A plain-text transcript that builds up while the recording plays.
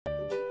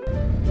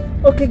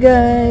Oke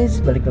guys,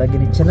 balik lagi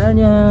di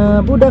channelnya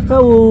Budak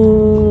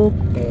Kau.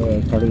 Oke,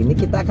 kali ini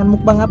kita akan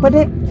mukbang apa,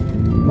 Dek?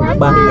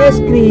 Mukbang es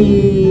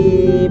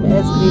krim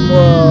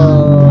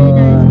wall.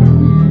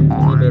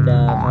 Ini beda,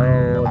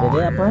 kalau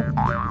Dede apa?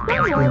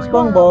 Es krim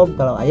Spongebob,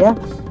 kalau Ayah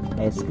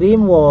es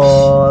krim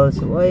wall.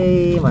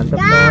 Woi, mantep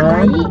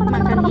kan?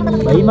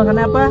 Bayi makan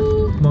apa?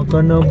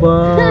 Makan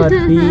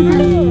nabati.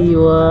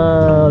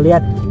 Wow,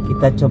 lihat,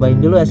 kita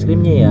cobain dulu es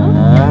krimnya ya.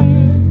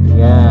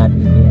 Lihat,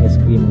 ini es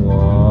krim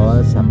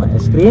wall sama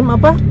es krim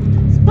apa?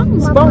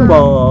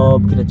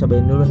 Spongebob. Kita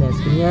cobain dulu nih es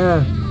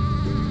krimnya.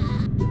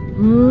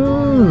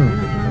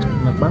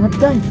 Enak banget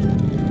guys.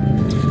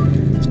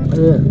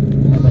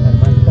 Benar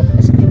mantap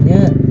es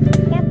krimnya.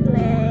 Enak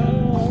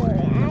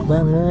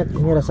banget.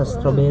 Ini rasa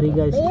stroberi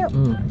guys.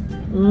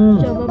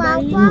 Coba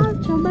Bayi.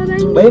 Coba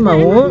Bayi. Bayi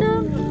mau?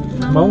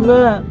 Mau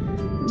nggak?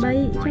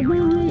 Bayi, coba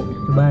Bayi.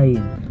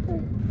 Cobain.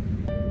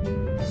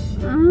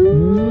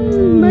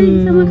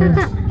 Bayi sama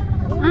kakak.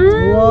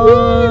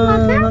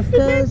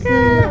 Makasih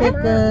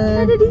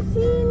kakak. Ada di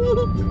sini.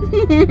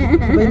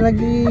 Cobain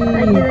lagi.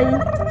 Lagi.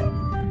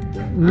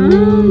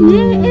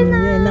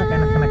 Enak.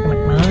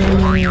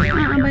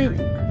 Baik.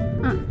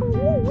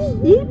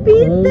 Ih,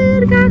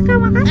 pinter kakak,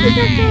 makasih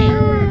kakak.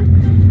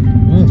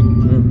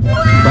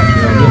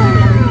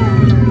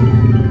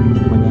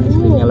 Pokoknya es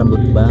krimnya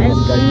lembut banget Es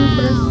guys. krim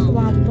plus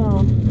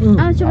waffle.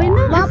 Cobain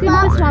dong es krim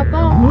plus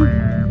waffle.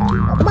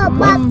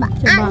 Coba.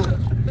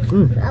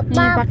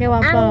 Nih pakai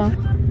waffle.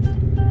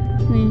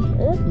 Nih,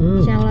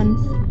 challenge.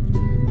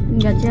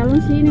 Enggak challenge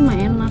sih, ini mah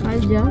enak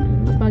aja.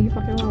 Apalagi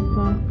pakai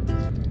waffle.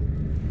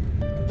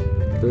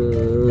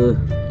 Tuh,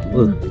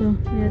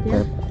 lihat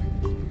ya.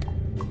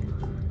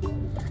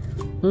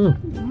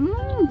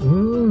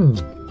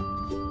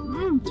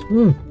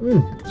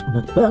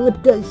 Enak banget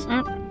guys.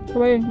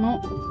 Cobain, mau?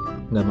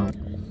 Nggak mau.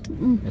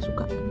 Nggak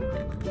suka.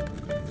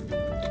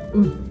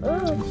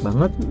 Enak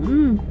banget.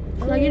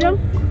 Lagi dong.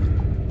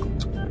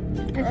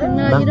 Es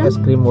krimnya lagi dong. Es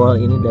krim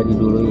wall ini dari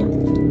dulu ya.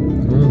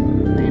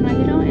 Main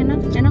lagi dong, enak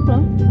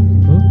loh.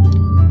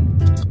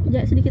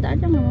 Ya sedikit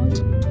aja, nggak mau.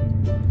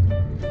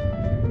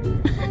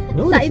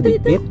 Nah, itu.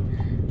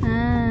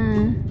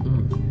 Nah,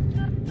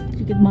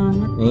 sedikit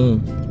banget. Nih.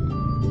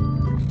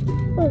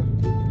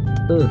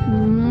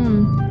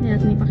 Lihat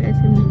nih pakai es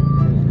krimnya.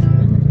 Enak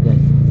banget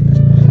guys.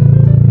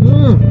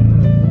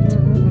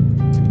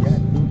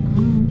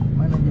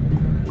 Mana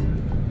jadinya?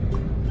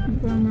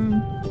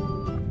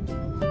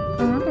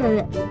 Enak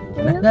ya?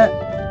 Enak nggak?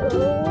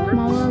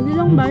 Mau lagi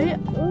dong, Bayi.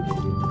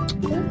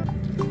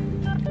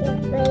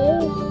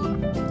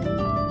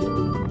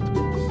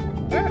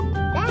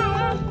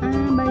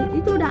 Bayi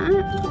itu udah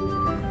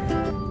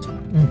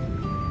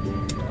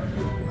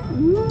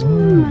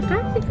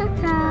makasih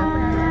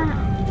kakak.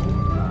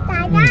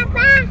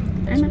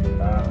 Enak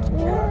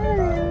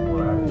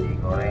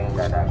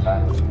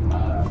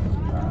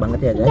Banget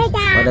ya guys.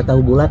 Ada tahu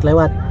bulat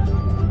lewat.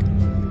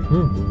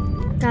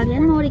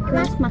 Kalian mau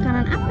request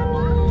makanan apa nih?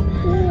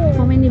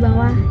 Komen di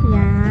bawah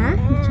ya,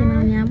 di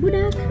channelnya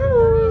Budak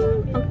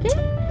Kau. Oke?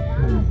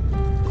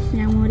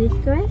 Yang mau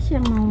request,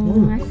 yang mau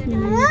ngasih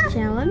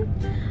challenge,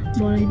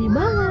 boleh di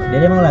bawah.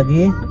 Dede mau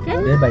lagi? Oke?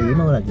 Dede Bayi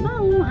mau lagi?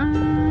 Mau.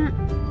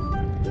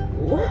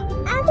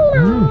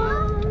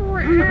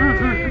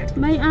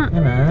 Bayi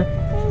Enak.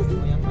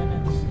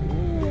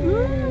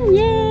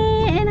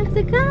 enak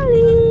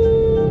sekali.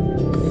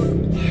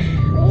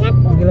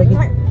 Lagi.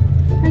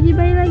 Lagi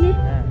Bayi lagi.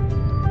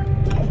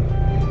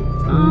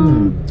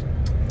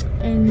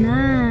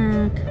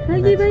 Enak.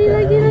 Lagi Bayi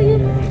lagi.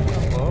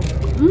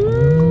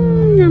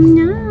 Nyam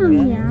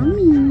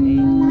yummy.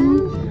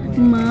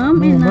 Mam,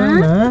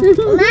 enak.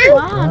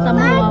 Wah,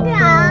 sama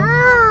waffle.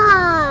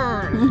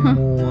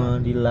 Semua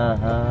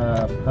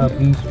dilahap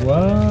habis.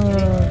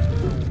 Wah.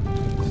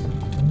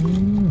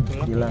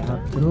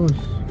 Dilahap terus.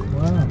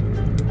 Wah.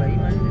 Bayi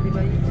mana jadi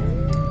bayi?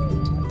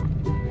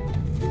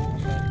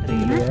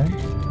 Ya.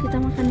 Kita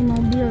makan di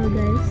mobil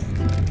guys.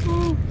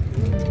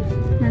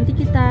 Nanti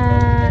kita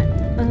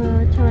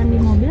jalan di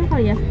mobil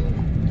kali ya.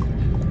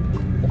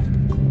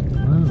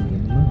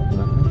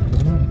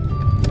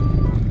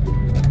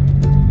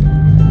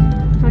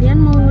 Kalian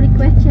mau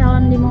request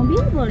jalan di mobil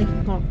boleh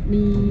kok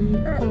di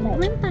kolom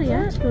komentar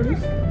ya,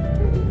 tulis.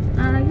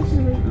 Lagi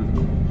sih.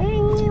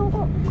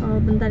 Oh,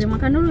 bentar ya,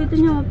 makan dulu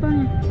itunya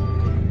wafelnya.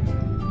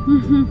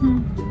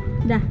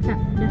 Dah kak,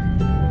 dah.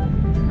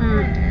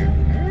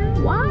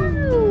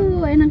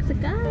 Wow, enak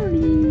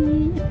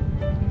sekali.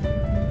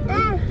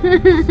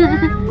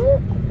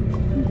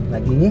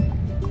 Lagi?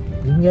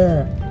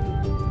 Enggak.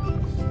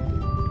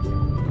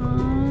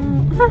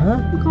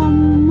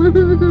 Kamu.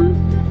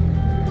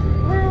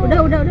 Udah.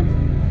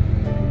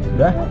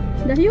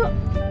 Udah yuk.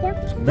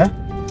 Udah?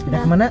 Kita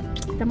kemana?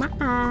 Kita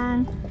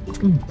makan.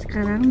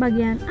 Sekarang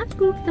bagian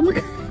aku, kita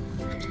makan.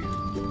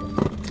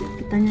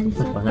 Kita nyari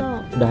soto.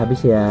 Udah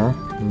habis ya.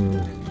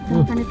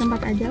 Kita makan di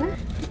tempat aja lah,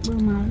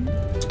 belum malam.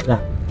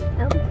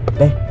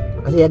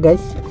 Makasih ya guys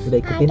sudah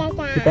ikutin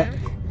kita.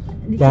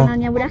 di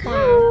channelnya Budak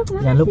Kawuk.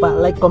 Jangan lupa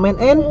like, comment,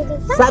 and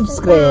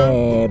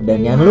subscribe.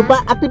 Dan jangan lupa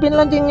aktifin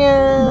loncengnya.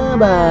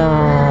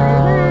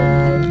 Bye.